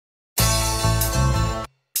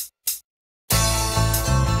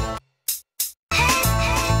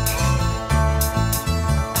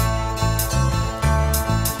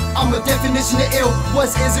definition of ill.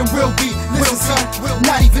 Was, is, and will be. Listen son,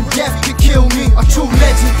 not even death can kill me. A true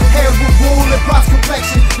legend, hair with wool and bronze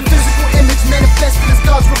complexion. The physical image manifested as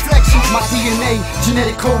God's reflection. My DNA,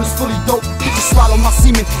 genetic code is fully dope. You can swallow my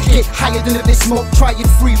semen, get higher than if they smoke. Try it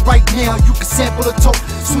free right now, you can sample the tote.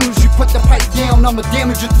 Soon as you put the pipe down, I'ma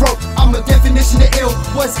damage your throat. I'm a definition of ill.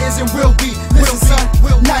 Was, is, and will be. Listen son,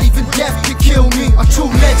 not even death can kill me. A true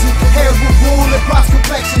legend, hair with wool and bronze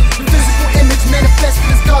complexion. The physical image manifested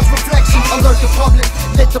as God's reflection. Alert the public,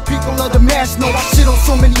 let the people of the mass know I shit on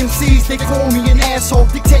so many MCs, they call me an asshole.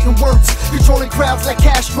 Dictating words, controlling crowds like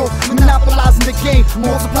Castro. Monopolizing the game,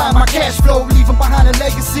 multiplying my cash flow. Leaving behind a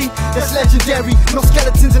legacy that's legendary. No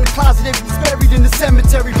skeletons in the closet, everything's buried in the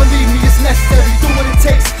cemetery. Believe me, it's necessary, do what it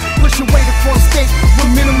takes. Pushing weight across state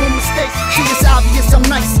with minimal mistakes. See, it's obvious I'm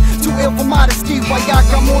nice, too ill for modesty. Why y'all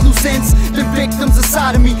got more loose ends than victims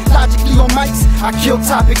inside of me? Logically on mics, I kill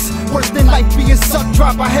topics worse than life being sucked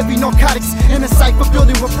dry by heavy narcotics. In a cypher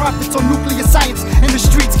building with profits on nuclear science. In the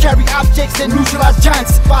streets carry objects that neutralize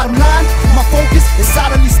giants. Bottom line, my focus is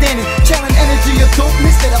solidly standing. Channeling energy of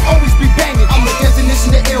dopeness that'll always be banging. I'm the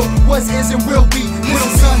definition of ill. Was, is, and will be.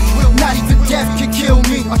 Listen son, not even death can kill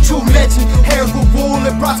me. A true legend, hair with wool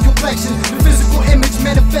and bronze complexion. The physical image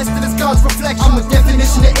manifested as God's reflection. I'm a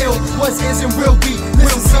definition of ill. Was, is, and will be.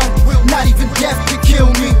 Listen son, not even death can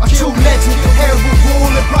kill me. A true legend, hair with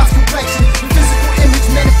wool and bronze complexion. The physical image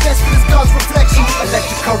manifested as God's reflection.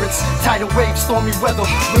 Electric currents, tidal waves, stormy weather.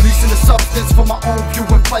 Releasing the substance for my own view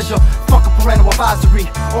and pleasure. Fuck a parental advisory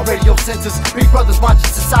or radio sensors. Big brothers watching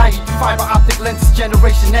society. Fiber optic lenses,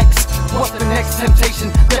 Generation X. What's the next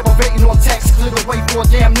temptation? Deprivating on text, clear the way for a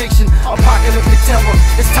damnation. Apocalyptic terror,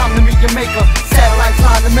 it's time to meet your maker. Satellites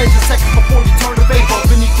line to measure seconds before you turn to vapor.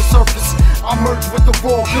 Beneath the surface, I'm merged with the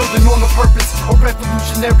raw, building on a purpose. A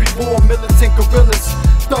revolutionary war, militant guerrillas.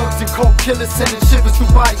 Thugs and coke killers sending shivers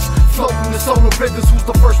through bodies. Floating the solar rivers, who's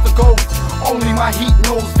the first to go? Only my heat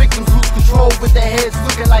knows. Victims lose control with their heads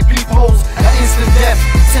looking like peepholes. An instant death,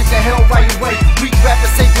 sent to hell right away. Weak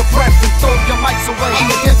rappers take your breath and throw your mics away. I'm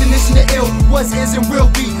the definition of ill. Was, is, and will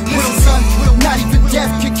be. Listen son, not even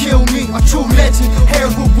death can kill me. A true legend, hair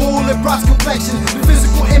with wool and bronze complexion. The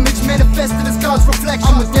physical image manifested as God's reflection.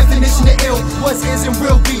 I'm the definition of ill. Was, is, and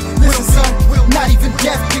will be. Listen son, not even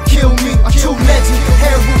death can kill me. A true legend,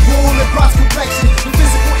 hair with wool and bronze complexion. The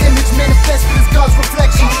physical image manifested as God's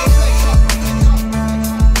reflection.